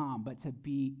Adam, but to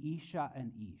be Isha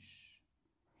and Ish.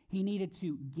 He needed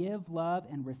to give love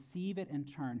and receive it in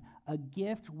turn, a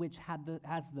gift which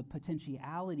has the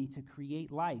potentiality to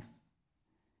create life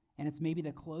And it's maybe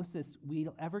the closest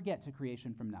we'll ever get to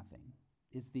creation from nothing,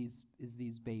 is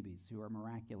these babies who are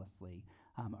miraculously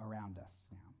around us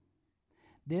now.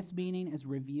 This meaning is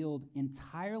revealed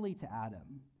entirely to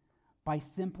Adam by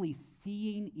simply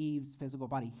seeing Eve's physical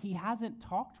body. He hasn't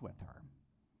talked with her.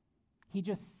 He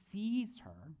just sees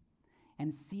her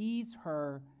and sees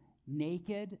her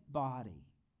naked body,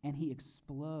 and he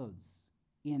explodes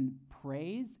in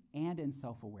praise and in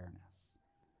self-awareness.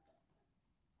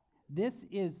 This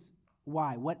is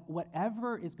why,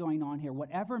 whatever is going on here,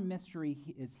 whatever mystery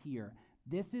is here,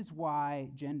 this is why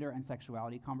gender and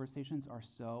sexuality conversations are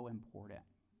so important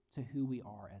to who we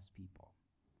are as people.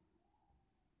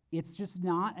 It's just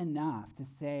not enough to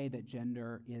say that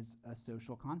gender is a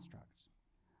social construct.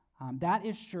 That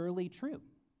is surely true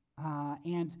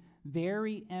and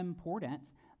very important,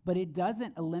 but it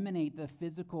doesn't eliminate the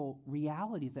physical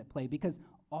realities at play, because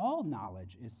all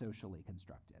knowledge is socially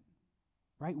constructed,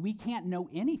 right? We can't know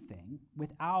anything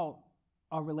without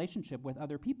a relationship with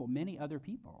other people, many other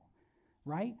people,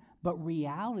 right? But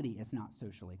reality is not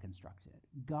socially constructed.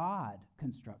 God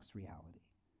constructs reality.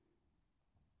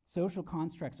 Social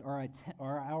constructs are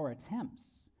our attempts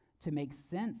to make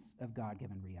sense of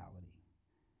God-given reality.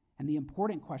 And the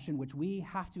important question, which we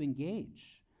have to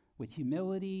engage with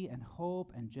humility and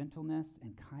hope and gentleness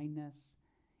and kindness,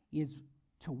 is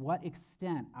to what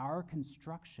extent our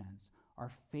constructions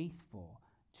are faithful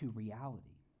to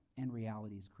reality and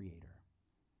reality's creator.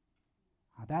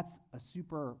 That's a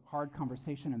super hard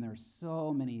conversation, and there's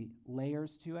so many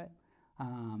layers to it,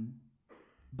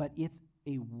 but it's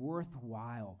a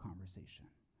worthwhile conversation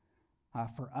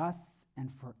for us and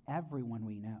for everyone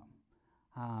we know.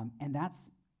 And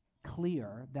that's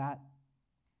clear, that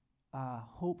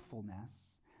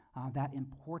hopefulness, that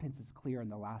importance is clear in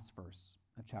the last verse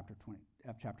of chapter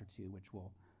 2, which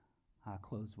we'll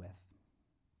close with.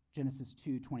 Genesis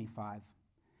 2:25.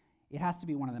 It has to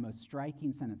be one of the most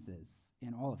striking sentences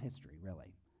in all of history,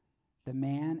 really. The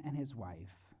man and his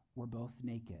wife were both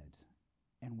naked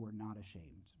and were not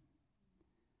ashamed.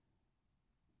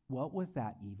 What was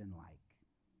that even like?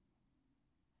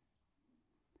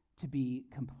 To be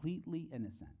completely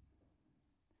innocent,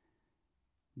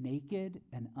 naked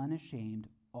and unashamed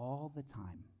all the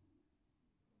time.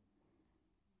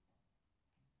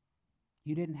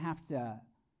 You didn't have to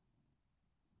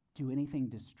do anything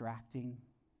distracting,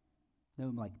 no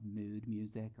like mood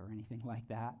music or anything like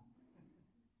that.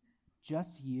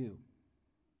 Just you,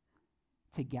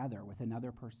 together with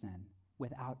another person,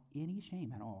 without any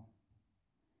shame at all.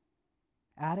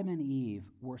 Adam and Eve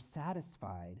were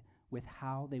satisfied with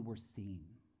how they were seen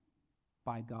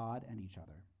by God and each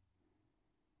other.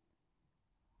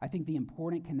 I think the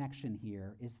important connection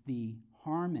here is the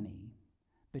harmony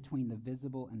between the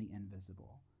visible and the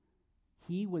invisible.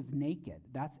 He was naked.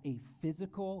 That's a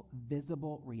physical,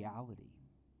 visible reality.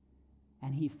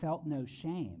 And he felt no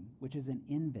shame, which is an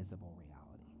invisible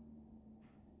reality.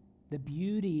 The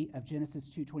beauty of Genesis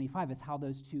 2:25 is how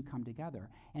those two come together.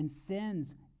 And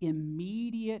sin's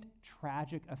immediate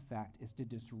tragic effect is to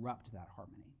disrupt that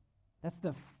harmony. That's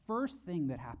the first thing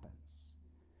that happens.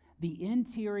 The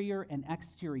interior and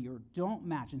exterior don't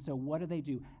match. And so what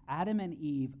do? Adam and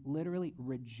Eve literally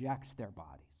reject their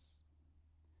bodies.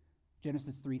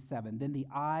 Genesis 3:7, then the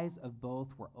eyes of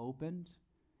both were opened,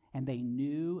 and they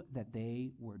knew that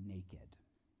they were naked.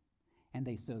 And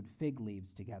they sewed fig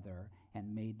leaves together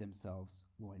and made themselves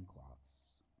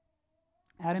loincloths.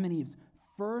 Adam and Eve's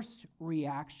first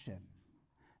reaction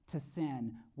to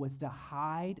sin was to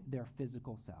hide their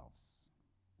physical selves,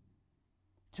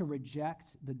 to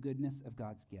reject the goodness of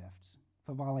God's gift.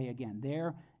 Favale again,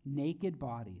 their naked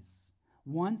bodies,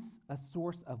 once a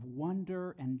source of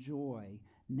wonder and joy,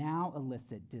 now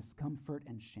elicit discomfort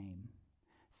and shame.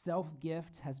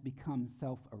 Self-gift has become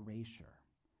self-erasure.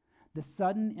 The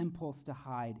sudden impulse to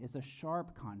hide is a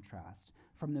sharp contrast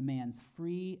from the man's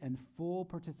free and full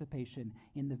participation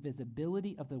in the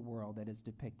visibility of the world that is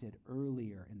depicted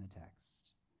earlier in the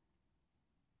text.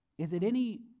 Is it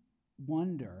any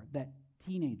wonder that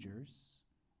teenagers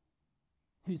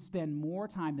who spend more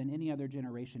time than any other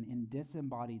generation in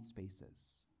disembodied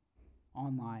spaces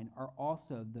online are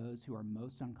also those who are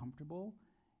most uncomfortable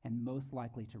and most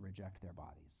likely to reject their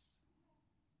bodies?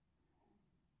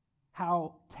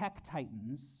 How tech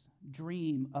titans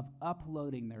dream of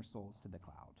uploading their souls to the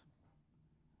cloud.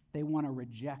 They want to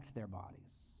reject their bodies.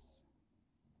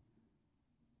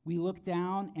 We look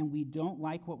down and we don't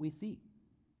like what we see.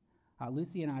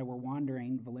 Lucy and I were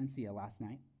wandering Valencia last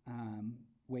night,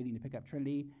 waiting to pick up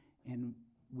Trinity, and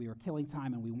we were killing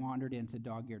time, and we wandered into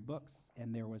Dog-Eared Books,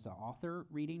 and there was an author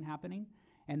reading happening.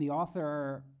 And the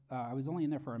author, I was only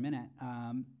in there for a minute,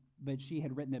 but she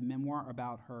had written a memoir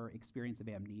about her experience of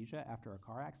amnesia after a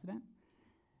car accident.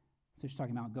 So she's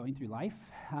talking about going through life.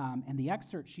 And the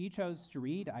excerpt she chose to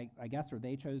read, I guess, or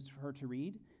they chose her to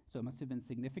read, so it must have been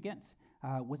significant,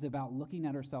 was about looking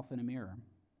at herself in a mirror.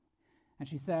 And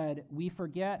she said, "We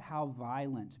forget how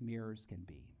violent mirrors can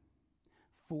be,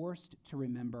 forced to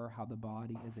remember how the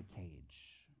body is a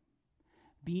cage.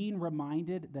 Being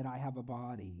reminded that I have a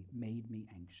body made me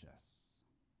anxious."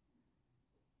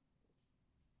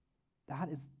 That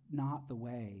is not the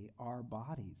way our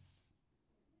bodies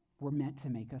were meant to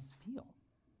make us feel.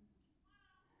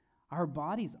 Our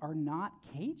bodies are not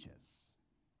cages.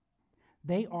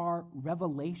 They are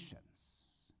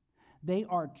revelations. They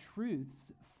are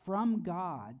truths from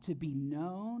God to be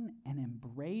known and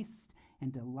embraced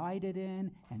and delighted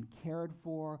in and cared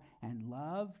for and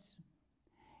loved.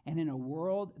 And in a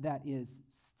world that is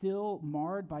still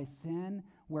marred by sin,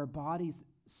 where bodies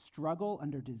struggle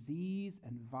under disease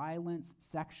and violence,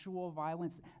 sexual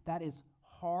violence, that is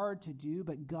hard to do,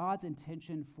 but God's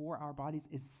intention for our bodies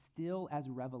is still as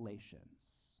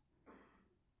revelations.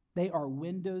 They are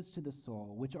windows to the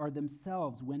soul, which are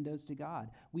themselves windows to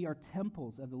God. We are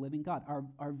temples of the living God.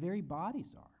 Our very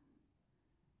bodies are.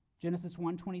 Genesis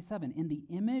 1:27, in the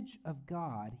image of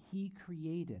God, he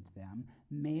created them,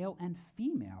 male and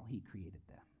female he created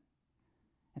them.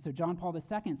 And so John Paul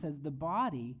II says the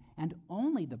body, and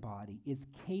only the body, is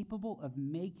capable of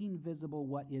making visible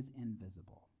what is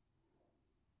invisible.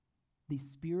 The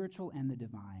spiritual and the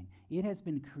divine. It has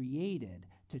been created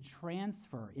to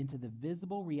transfer into the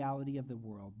visible reality of the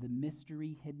world the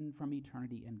mystery hidden from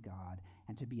eternity in God,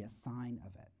 and to be a sign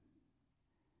of it.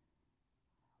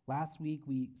 Last week,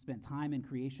 we spent time in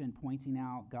creation pointing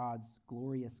out God's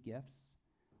glorious gifts.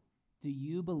 Do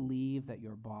you believe that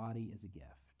your body is a gift?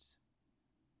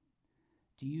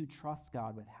 Do you trust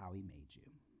God with how he made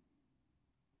you?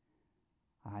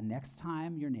 Next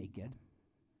time you're naked,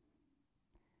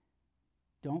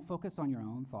 don't focus on your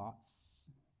own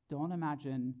thoughts. Don't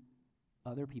imagine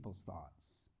other people's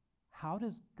thoughts. How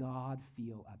does God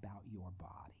feel about your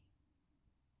body?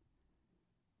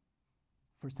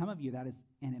 For some of you, that is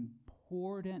an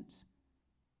important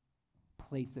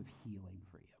place of healing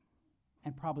for you,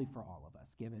 and probably for all of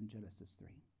us, given Genesis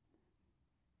 3.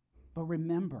 But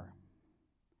remember,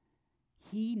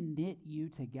 he knit you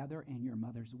together in your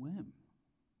mother's womb.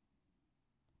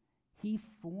 He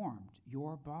formed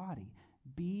your body.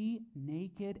 Be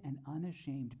naked and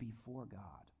unashamed before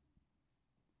God.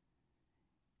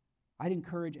 I'd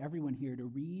encourage everyone here to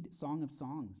read Song of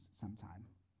Songs sometime.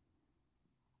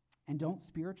 And don't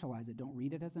spiritualize it. Don't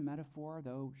read it as a metaphor,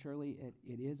 though surely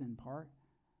it is in part.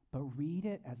 But read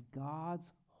it as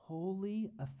God's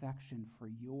holy affection for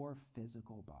your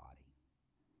physical body.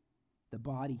 The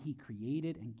body he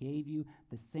created and gave you,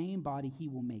 the same body he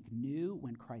will make new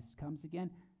when Christ comes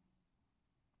again.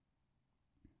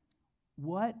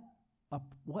 What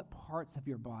parts of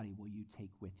your body will you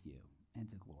take with you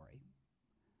into glory?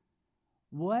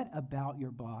 What about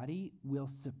your body will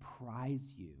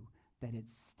surprise you that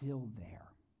it's still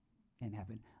there in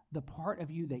heaven? The part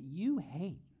of you that you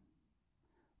hate,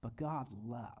 but God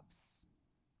loves.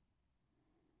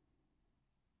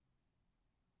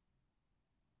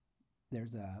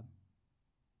 There's a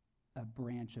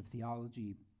branch of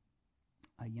theology,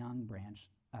 a young branch,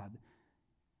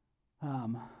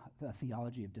 the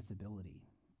theology of disability.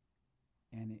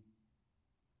 And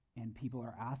people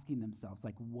are asking themselves,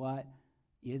 like, what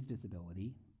is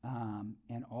disability?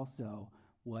 And also,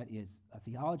 what is a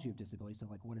theology of disability? So,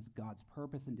 like, what is God's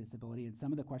purpose in disability? And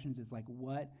some of the questions is, like,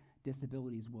 what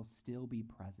disabilities will still be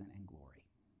present in glory?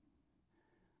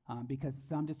 Because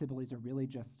some disabilities are really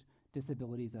just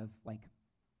disabilities of, like,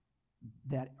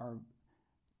 that are,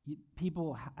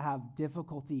 people have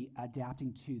difficulty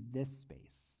adapting to this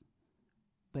space.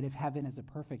 But if heaven is a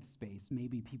perfect space,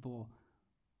 maybe people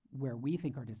where we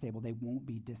think are disabled, they won't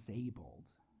be disabled.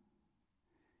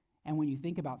 And when you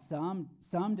think about some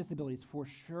disabilities, for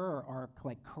sure are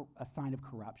like a sign of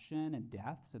corruption and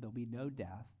death. So there'll be no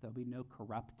death. There'll be no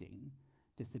corrupting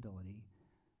disability.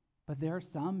 But there are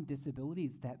some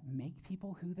disabilities that make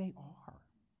people who they are.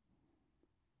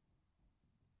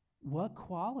 What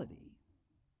quality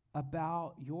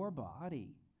about your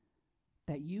body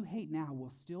that you hate now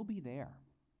will still be there?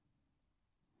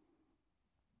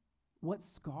 What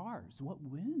scars, what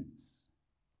wounds,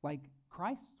 like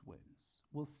Christ's wounds,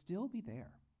 will still be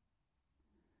there?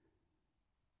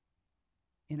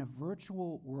 In a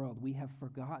virtual world, we have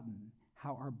forgotten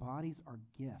how our bodies are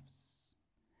gifts,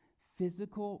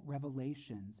 physical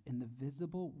revelations in the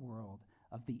visible world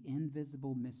of the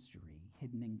invisible mystery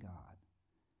hidden in God,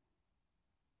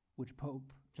 which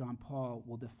Pope John Paul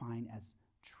will define as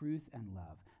truth and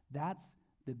love. That's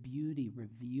the beauty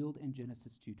revealed in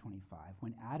Genesis 2:25,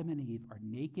 when Adam and Eve are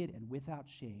naked and without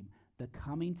shame, the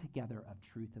coming together of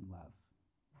truth and love.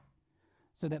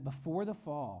 So that before the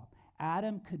fall,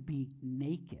 Adam could be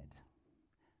naked,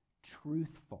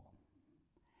 truthful,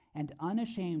 and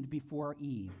unashamed before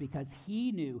Eve, because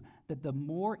he knew that the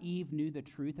more Eve knew the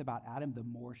truth about Adam, the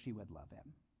more she would love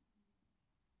him.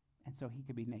 And so he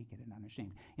could be naked and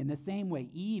unashamed. In the same way,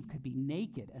 Eve could be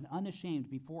naked and unashamed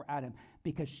before Adam,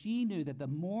 because she knew that the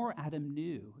more Adam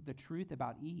knew the truth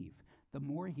about Eve, the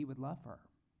more he would love her.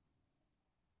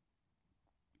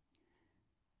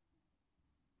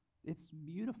 It's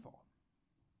beautiful.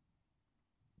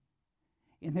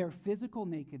 In their physical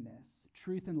nakedness,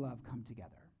 truth and love come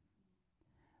together.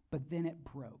 But then it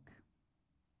broke.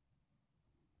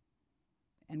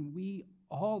 And we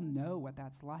all know what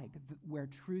that's like, where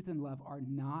truth and love are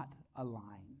not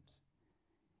aligned.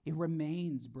 It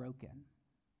remains broken.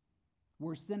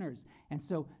 We're sinners. And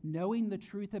so knowing the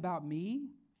truth about me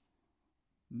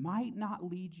might not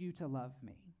lead you to love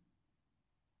me.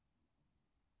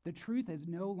 The truth is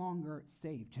no longer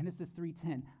safe. Genesis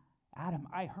 3:10, Adam,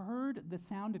 I heard the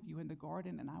sound of you in the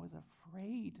garden, and I was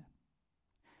afraid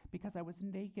because I was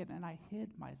naked and I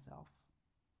hid myself.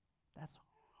 That's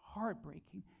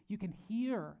heartbreaking. You can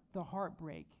hear the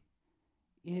heartbreak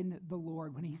in the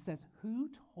Lord when he says, who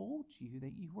told you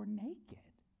that you were naked?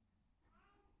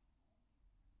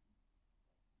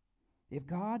 If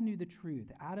God knew the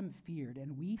truth, Adam feared,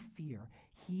 and we fear,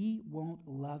 he won't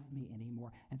love me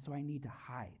anymore, and so I need to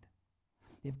hide.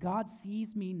 If God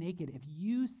sees me naked, if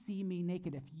you see me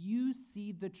naked, if you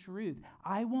see the truth,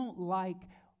 I won't like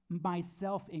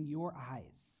myself in your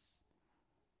eyes.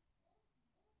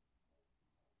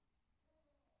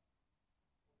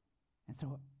 And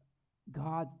so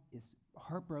God is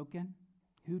heartbroken.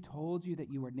 Who told you that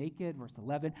you were naked? Verse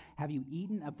 11, have you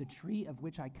eaten of the tree of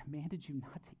which I commanded you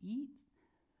not to eat?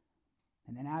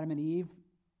 And then Adam and Eve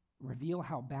reveal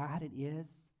how bad it is.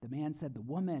 The man said, the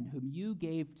woman whom you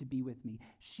gave to be with me,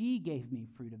 she gave me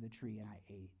fruit of the tree and I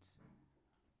ate.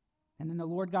 And then the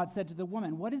Lord God said to the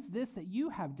woman, what is this that you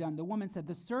have done? The woman said,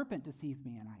 the serpent deceived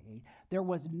me and I ate. There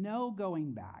was no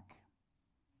going back.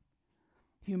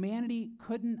 Humanity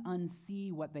couldn't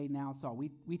unsee what they now saw.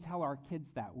 We tell our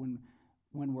kids that when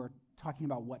we're talking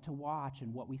about what to watch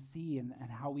and what we see and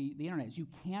how the internet is. You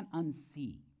can't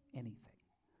unsee anything.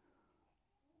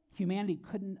 Humanity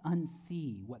couldn't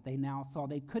unsee what they now saw.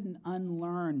 They couldn't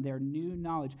unlearn their new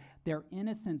knowledge. Their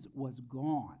innocence was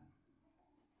gone.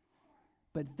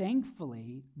 But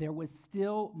thankfully, there was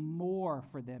still more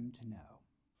for them to know.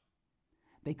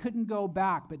 They couldn't go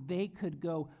back, but they could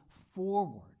go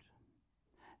forward.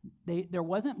 There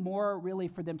wasn't more really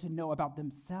for them to know about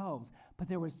themselves, but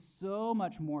there was so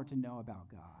much more to know about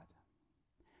God.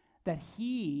 That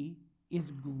he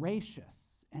is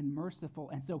gracious and merciful,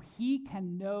 and so he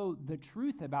can know the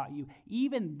truth about you,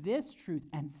 even this truth,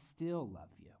 and still love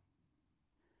you.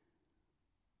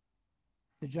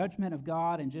 The judgment of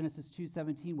God in Genesis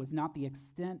 2:17 was not the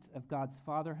extent of God's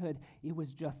fatherhood, it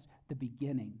was just the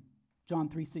beginning. John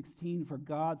 3:16, for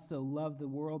God so loved the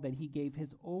world that he gave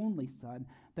his only son,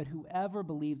 that whoever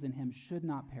believes in him should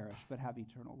not perish but have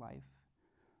eternal life.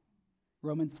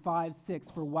 Romans 5:6,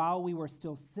 for while we were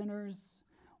still sinners,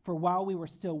 for while we were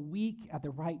still weak at the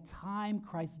right time,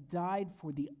 Christ died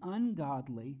for the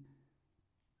ungodly.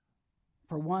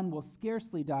 For one will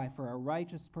scarcely die for a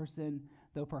righteous person,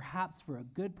 though perhaps for a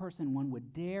good person one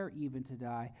would dare even to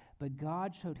die. But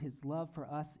God showed his love for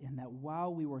us in that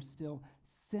while we were still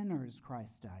sinners,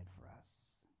 Christ died for us.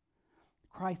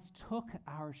 Christ took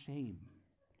our shame.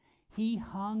 He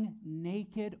hung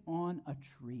naked on a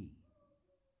tree.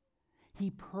 He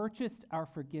purchased our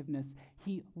forgiveness.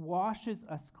 He washes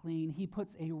us clean. He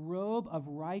puts a robe of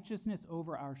righteousness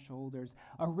over our shoulders,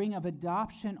 a ring of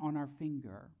adoption on our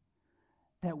finger,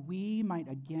 that we might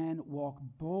again walk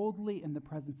boldly in the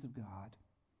presence of God,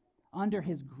 under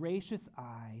his gracious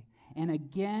eye, and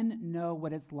again know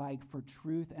what it's like for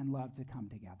truth and love to come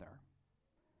together.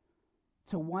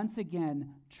 To once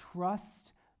again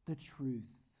trust the truth,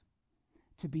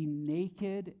 to be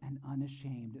naked and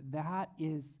unashamed. That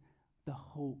is the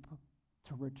hope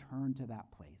to return to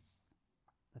that place.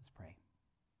 Let's pray.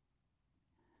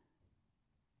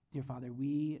 Dear Father,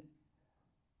 we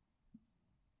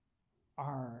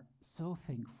are so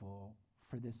thankful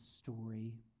for this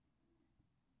story,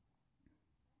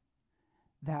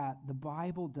 that the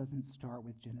Bible doesn't start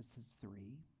with Genesis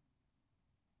 3.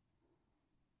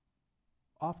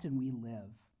 Often we live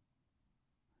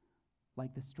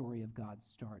like the story of God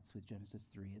starts with Genesis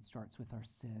 3. It starts with our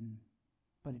sin,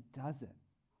 but it doesn't.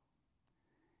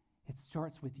 It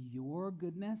starts with your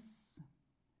goodness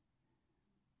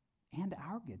and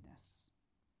our goodness.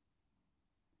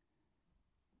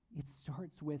 It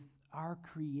starts with our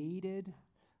created,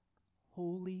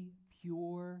 holy,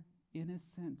 pure,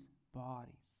 innocent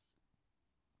bodies,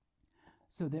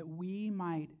 so that we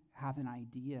might have an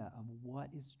idea of what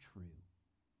is true,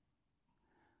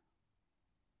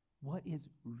 what is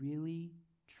really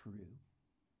true,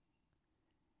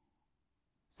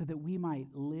 so that we might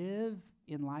live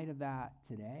in light of that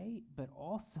today, but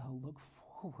also look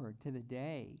forward to the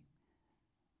day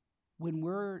when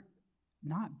we're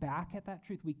not back at that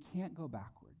truth. We can't go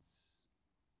backwards,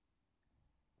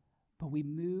 but we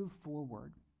move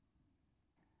forward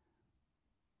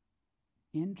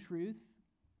in truth,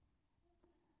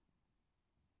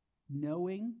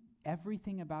 knowing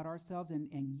everything about ourselves, and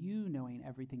you knowing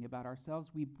everything about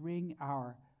ourselves. We bring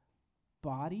our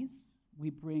bodies, we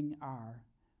bring our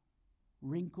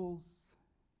wrinkles,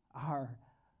 our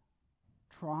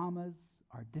traumas,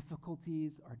 our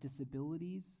difficulties, our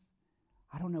disabilities.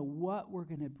 I don't know what we're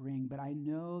going to bring, but I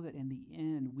know that in the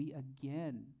end, we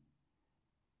again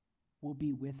will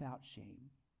be without shame.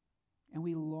 And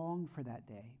we long for that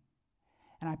day.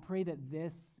 And I pray that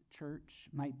this church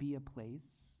might be a place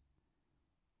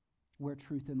where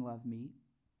truth and love meet,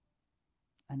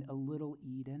 and a little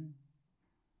Eden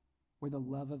where the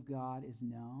love of God is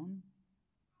known,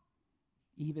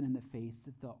 even in the face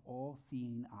of the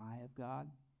all-seeing eye of God.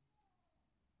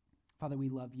 Father, we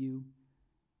love you.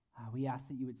 We ask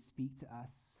that you would speak to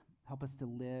us. Help us to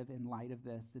live in light of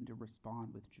this and to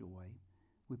respond with joy.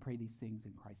 We pray these things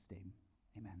in Christ's name.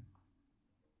 Amen.